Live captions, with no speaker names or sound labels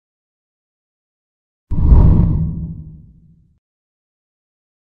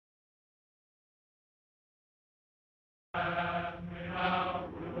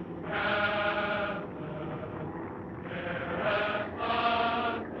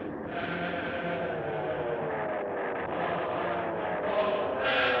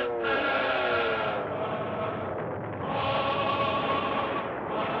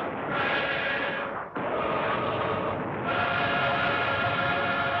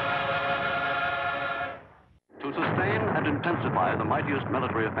To sustain and intensify the mightiest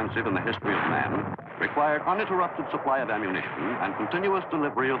military offensive in the history of man required uninterrupted supply of ammunition and continuous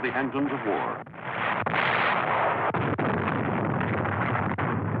delivery of the engines of war.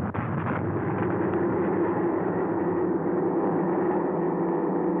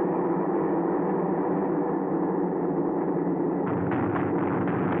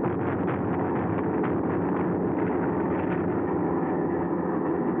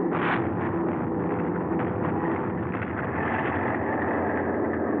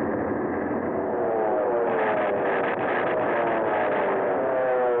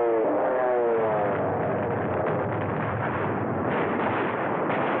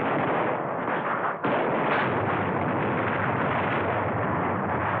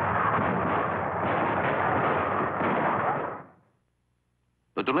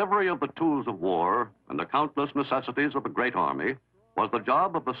 The delivery of the tools of war and the countless necessities of a great army was the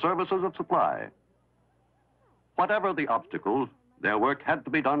job of the services of supply. Whatever the obstacles, their work had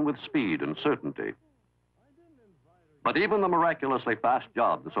to be done with speed and certainty. But even the miraculously fast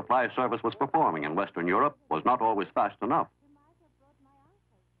job the supply service was performing in Western Europe was not always fast enough.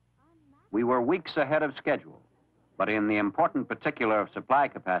 We were weeks ahead of schedule, but in the important particular of supply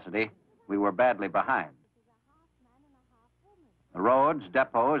capacity, we were badly behind. The roads,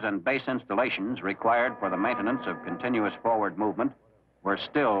 depots, and base installations required for the maintenance of continuous forward movement were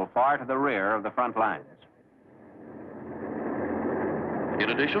still far to the rear of the front lines. In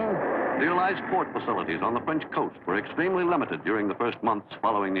addition, the Allies' port facilities on the French coast were extremely limited during the first months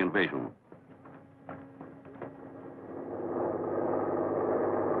following the invasion.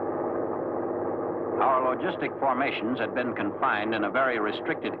 Our logistic formations had been confined in a very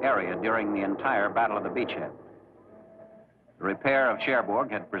restricted area during the entire Battle of the Beachhead. The repair of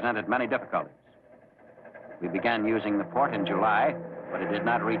Cherbourg had presented many difficulties. We began using the port in July, but it did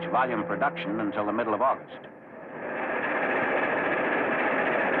not reach volume production until the middle of August.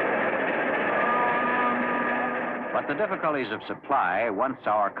 But the difficulties of supply, once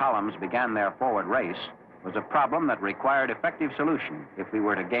our columns began their forward race, was a problem that required effective solution if we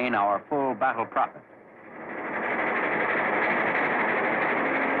were to gain our full battle profit.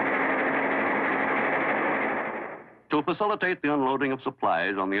 To facilitate the unloading of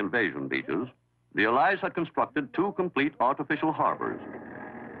supplies on the invasion beaches, the Allies had constructed two complete artificial harbors.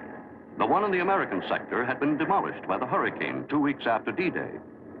 The one in the American sector had been demolished by the hurricane 2 weeks after D-Day.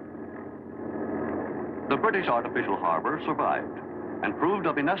 The British artificial harbor survived and proved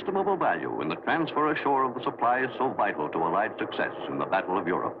of inestimable value in the transfer ashore of the supplies so vital to Allied success in the Battle of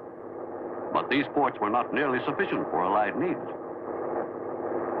Europe. But these ports were not nearly sufficient for Allied needs.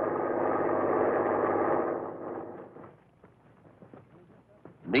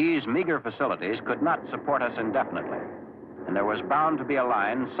 These meager facilities could not support us indefinitely, and there was bound to be a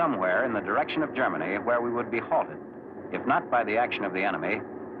line somewhere in the direction of Germany where we would be halted, if not by the action of the enemy,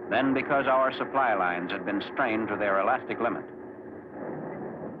 then because our supply lines had been strained to their elastic limit.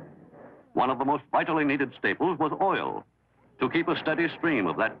 One of the most vitally needed staples was oil. To keep a steady stream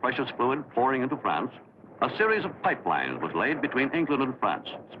of that precious fluid pouring into France, a series of pipelines was laid between England and France,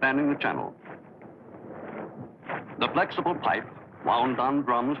 spanning the channel. The flexible pipe, wound on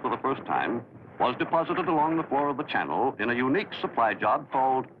drums for the first time, was deposited along the floor of the channel in a unique supply job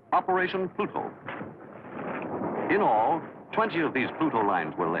called Operation Pluto. In all, 20 of these Pluto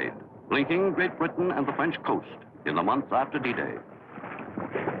lines were laid, linking Great Britain and the French coast in the months after D-Day.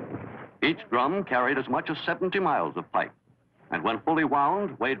 Each drum carried as much as 70 miles of pipe, and when fully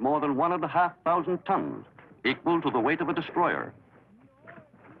wound, weighed more than 1,500 tons, equal to the weight of a destroyer.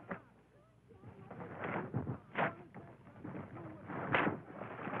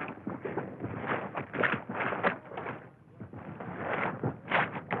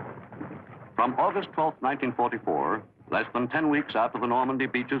 From August 12, 1944, less than 10 weeks after the Normandy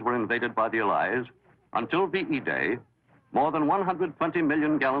beaches were invaded by the Allies, until VE Day, more than 120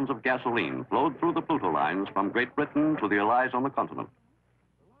 million gallons of gasoline flowed through the Pluto lines from Great Britain to the Allies on the continent.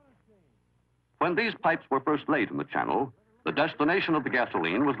 When these pipes were first laid in the channel, the destination of the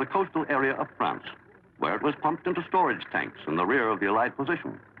gasoline was the coastal area of France, where it was pumped into storage tanks in the rear of the Allied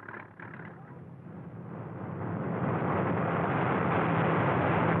position.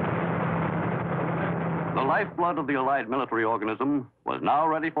 The lifeblood of the Allied military organism was now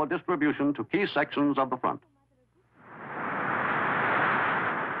ready for distribution to key sections of the front.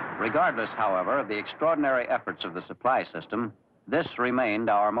 Regardless, however, of the extraordinary efforts of the supply system, this remained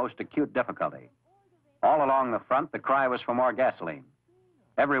our most acute difficulty. All along the front, the cry was for more gasoline.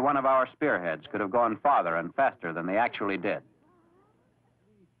 Every one of our spearheads could have gone farther and faster than they actually did.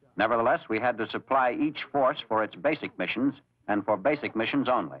 Nevertheless, we had to supply each force for its basic missions and for basic missions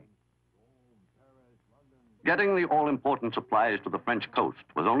only. Getting the all-important supplies to the French coast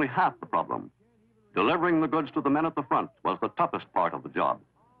was only half the problem. Delivering the goods to the men at the front was the toughest part of the job.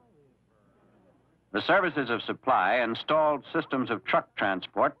 The services of supply installed systems of truck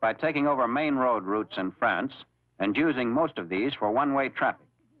transport by taking over main road routes in France and using most of these for one-way traffic.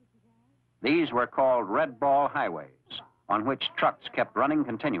 These were called red ball highways, on which trucks kept running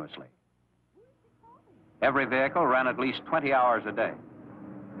continuously. Every vehicle ran at least 20 hours a day.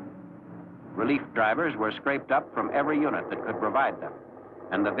 Relief drivers were scraped up from every unit that could provide them,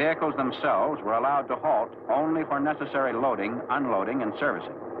 and the vehicles themselves were allowed to halt only for necessary loading, unloading, and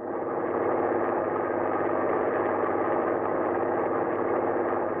servicing.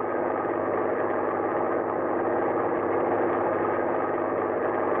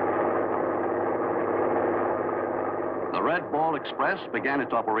 The Red Ball Express began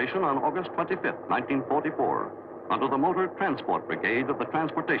its operation on August 25th, 1944, under the Motor Transport Brigade of the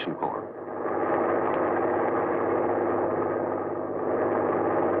Transportation Corps.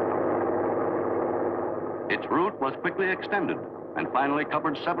 Its route was quickly extended and finally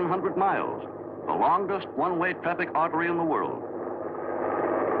covered 700 miles, the longest one-way traffic artery in the world.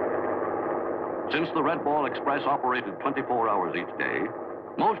 Since the Red Ball Express operated 24 hours each day,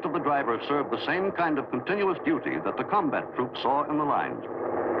 most of the drivers served the same kind of continuous duty that the combat troops saw in the lines.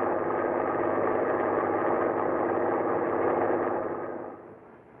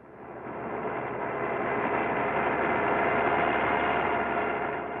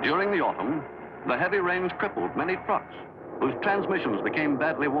 During the autumn, the heavy rains crippled many trucks, whose transmissions became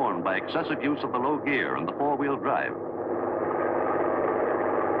badly worn by excessive use of the low gear and the four-wheel drive.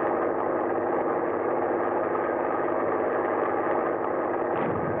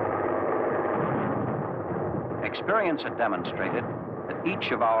 Experience had demonstrated that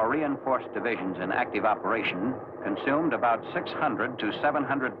each of our reinforced divisions in active operation consumed about 600 to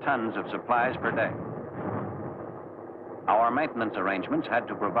 700 tons of supplies per day. Our maintenance arrangements had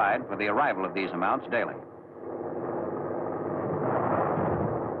to provide for the arrival of these amounts daily.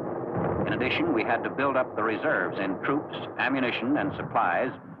 In addition, we had to build up the reserves in troops, ammunition, and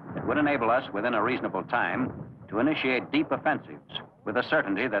supplies that would enable us, within a reasonable time, to initiate deep offensives with the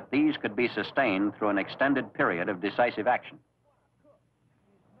certainty that these could be sustained through an extended period of decisive action.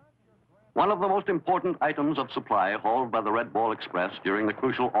 One of the most important items of supply hauled by the Red Ball Express during the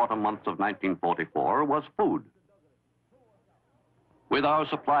crucial autumn months of 1944 was food. With our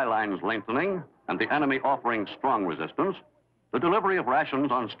supply lines lengthening and the enemy offering strong resistance, the delivery of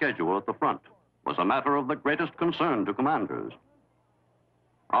rations on schedule at the front was a matter of the greatest concern to commanders.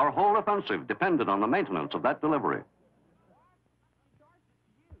 Our whole offensive depended on the maintenance of that delivery.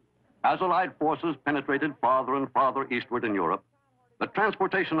 As Allied forces penetrated farther and farther eastward in Europe, the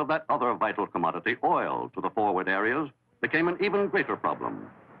transportation of that other vital commodity, oil, to the forward areas became an even greater problem.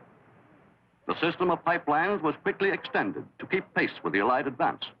 The system of pipelines was quickly extended to keep pace with the Allied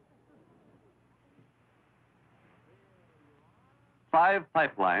advance. 5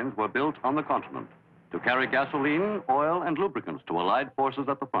 pipelines were built on the continent to carry gasoline, oil, and lubricants to Allied forces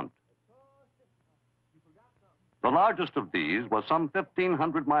at the front. The largest of these was some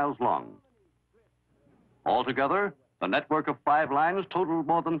 1,500 miles long. Altogether, the network of 5 lines totaled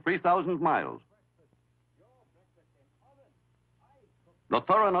more than 3,000 miles. The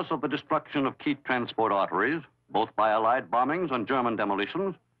thoroughness of the destruction of key transport arteries, both by Allied bombings and German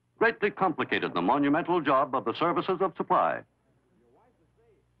demolitions, greatly complicated the monumental job of the services of supply.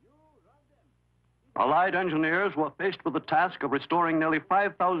 Allied engineers were faced with the task of restoring nearly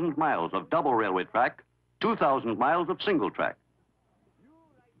 5,000 miles of double railway track, 2,000 miles of single track.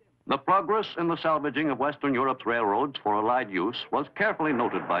 The progress in the salvaging of Western Europe's railroads for Allied use was carefully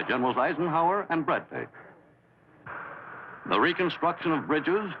noted by Generals Eisenhower and Bradley. The reconstruction of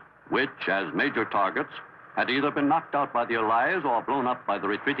bridges, which, as major targets, had either been knocked out by the Allies or blown up by the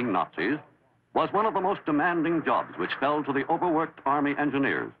retreating Nazis, was one of the most demanding jobs which fell to the overworked Army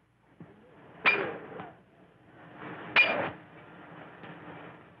engineers.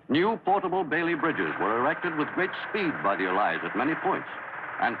 New portable Bailey bridges were erected with great speed by the Allies at many points,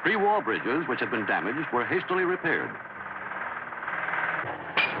 and pre-war bridges which had been damaged were hastily repaired.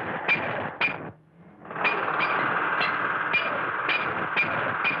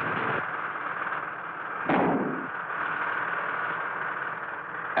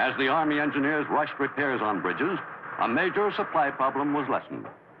 As the Army engineers rushed repairs on bridges, a major supply problem was lessened.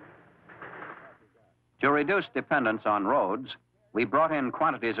 To reduce dependence on roads, we brought in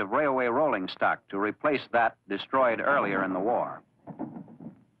quantities of railway rolling stock to replace that destroyed earlier in the war.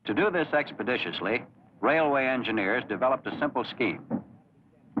 To do this expeditiously, railway engineers developed a simple scheme.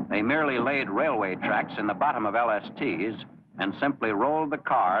 They merely laid railway tracks in the bottom of LSTs and simply rolled the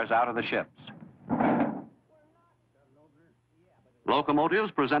cars out of the ships.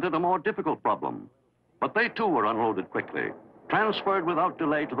 Locomotives presented a more difficult problem, but they too were unloaded quickly, transferred without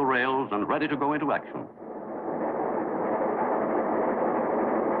delay to the rails and ready to go into action.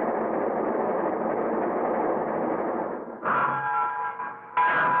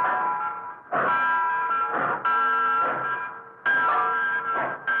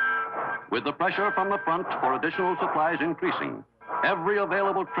 With the pressure from the front for additional supplies increasing, every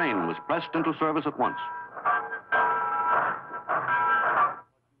available train was pressed into service at once.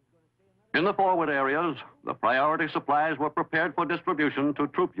 In the forward areas, the priority supplies were prepared for distribution to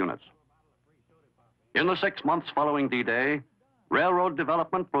troop units. In the 6 months following D-Day, railroad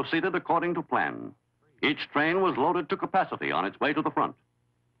development proceeded according to plan. Each train was loaded to capacity on its way to the front.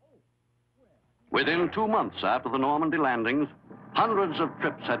 Within 2 months after the Normandy landings, hundreds of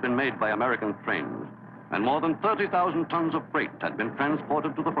trips had been made by American trains, and more than 30,000 tons of freight had been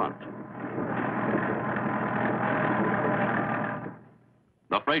transported to the front.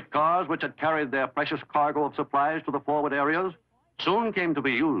 The freight cars, which had carried their precious cargo of supplies to the forward areas, soon came to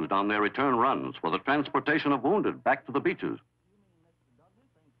be used on their return runs for the transportation of wounded back to the beaches.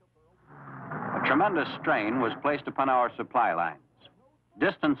 A tremendous strain was placed upon our supply lines.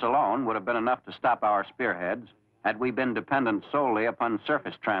 Distance alone would have been enough to stop our spearheads had we been dependent solely upon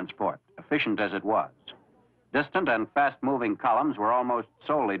surface transport, efficient as it was. Distant and fast-moving columns were almost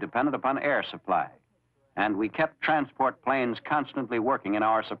solely dependent upon air supply, and we kept transport planes constantly working in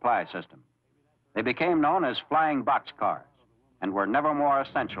our supply system. They became known as flying boxcars and were never more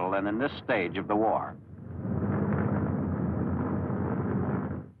essential than in this stage of the war.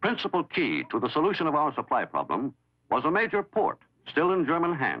 Principal key to the solution of our supply problem was a major port still in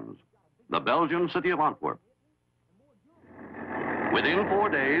German hands, the Belgian city of Antwerp. Within 4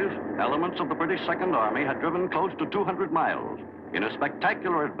 days, elements of the British Second Army had driven close to 200 miles in a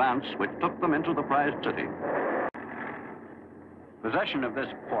spectacular advance which took them into the prized city. Possession of this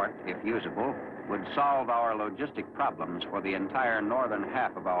port, if usable, would solve our logistic problems for the entire northern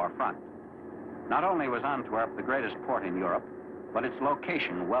half of our front. Not only was Antwerp the greatest port in Europe, but its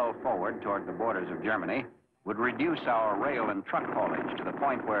location well forward toward the borders of Germany would reduce our rail and truck haulage to the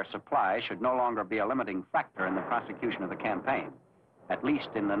point where supply should no longer be a limiting factor in the prosecution of the campaign, at least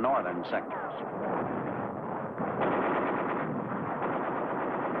in the northern sectors.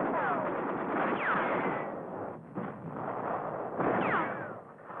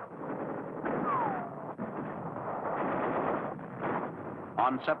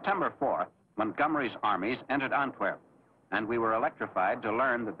 On September 4th, Montgomery's armies entered Antwerp, and we were electrified to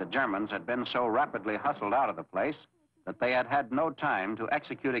learn that the Germans had been so rapidly hustled out of the place that they had had no time to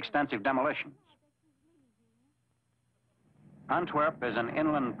execute extensive demolitions. Antwerp is an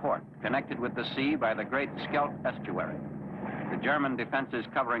inland port connected with the sea by the great Scheldt estuary. The German defenses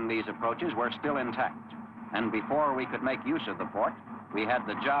covering these approaches were still intact, and before we could make use of the port, we had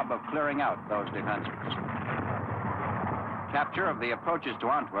the job of clearing out those defenses. Capture of the approaches to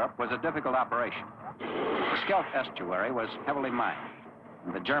Antwerp was a difficult operation. The Scheldt estuary was heavily mined,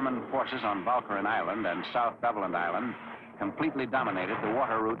 and the German forces on Walcheren Island and South Beveland Island completely dominated the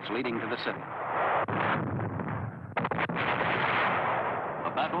water routes leading to the city.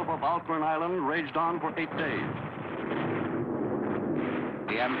 The battle for Walcheren Island raged on for 8 days.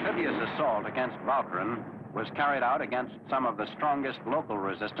 The amphibious assault against Walcheren was carried out against some of the strongest local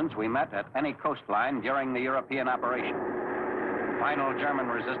resistance we met at any coastline during the European operation. Final German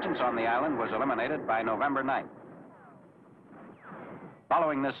resistance on the island was eliminated by November 9th.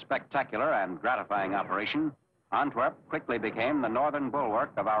 Following this spectacular and gratifying operation, Antwerp quickly became the northern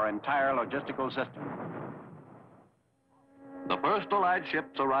bulwark of our entire logistical system. The first Allied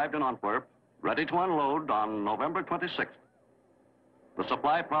ships arrived in Antwerp, ready to unload on November 26th. The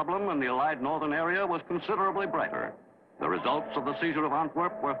supply problem in the Allied northern area was considerably brighter. The results of the seizure of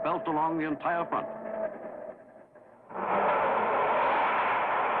Antwerp were felt along the entire front.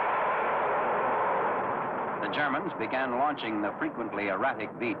 The Germans began launching the frequently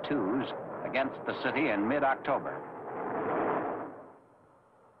erratic V-2s against the city in mid-October.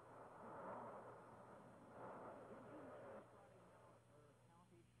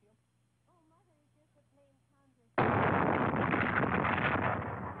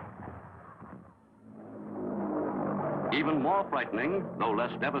 Even more frightening, though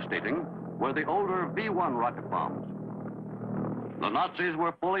less devastating, were the older V-1 rocket bombs. The Nazis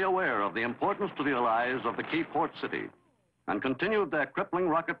were fully aware of the importance to the Allies of the key port city and continued their crippling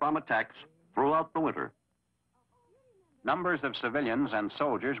rocket bomb attacks throughout the winter. Numbers of civilians and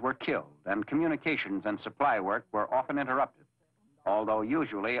soldiers were killed, and communications and supply work were often interrupted, although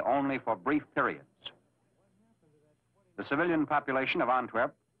usually only for brief periods. The civilian population of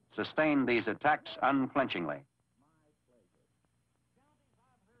Antwerp sustained these attacks unflinchingly.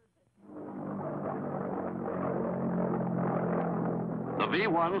 The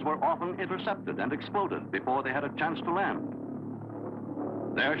V-1s were often intercepted and exploded before they had a chance to land.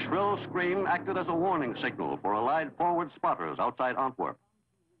 Their shrill scream acted as a warning signal for Allied forward spotters outside Antwerp.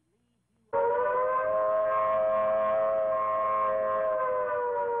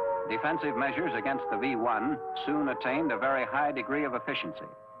 Defensive measures against the V-1 soon attained a very high degree of efficiency.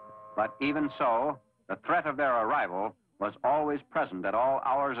 But even so, the threat of their arrival was always present at all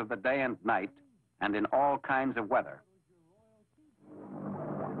hours of the day and night and in all kinds of weather.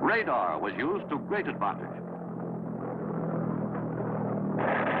 Radar was used to great advantage.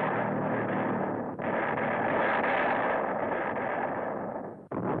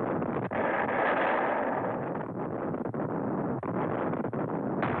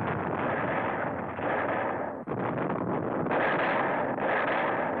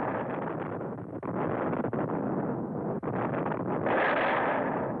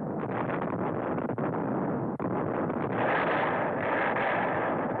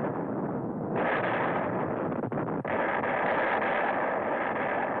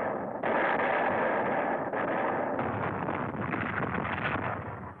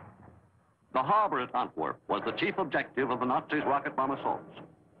 The harbor at Antwerp was the chief objective of the Nazis' rocket bomb assaults.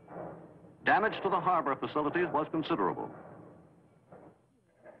 Damage to the harbor facilities was considerable.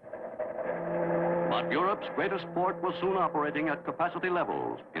 But Europe's greatest port was soon operating at capacity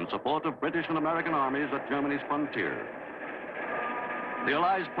levels in support of British and American armies at Germany's frontier. The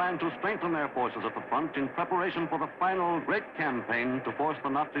Allies planned to strengthen their forces at the front in preparation for the final great campaign to force the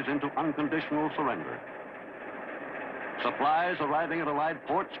Nazis into unconditional surrender. Supplies arriving at Allied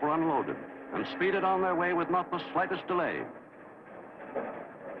ports were unloaded and speeded on their way with not the slightest delay.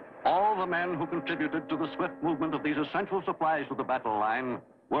 All the men who contributed to the swift movement of these essential supplies to the battle line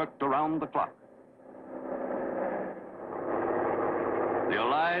worked around the clock. The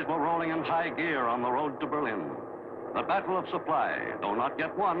Allies were rolling in high gear on the road to Berlin. The battle of supply, though not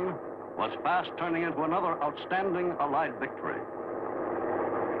yet won, was fast turning into another outstanding Allied victory.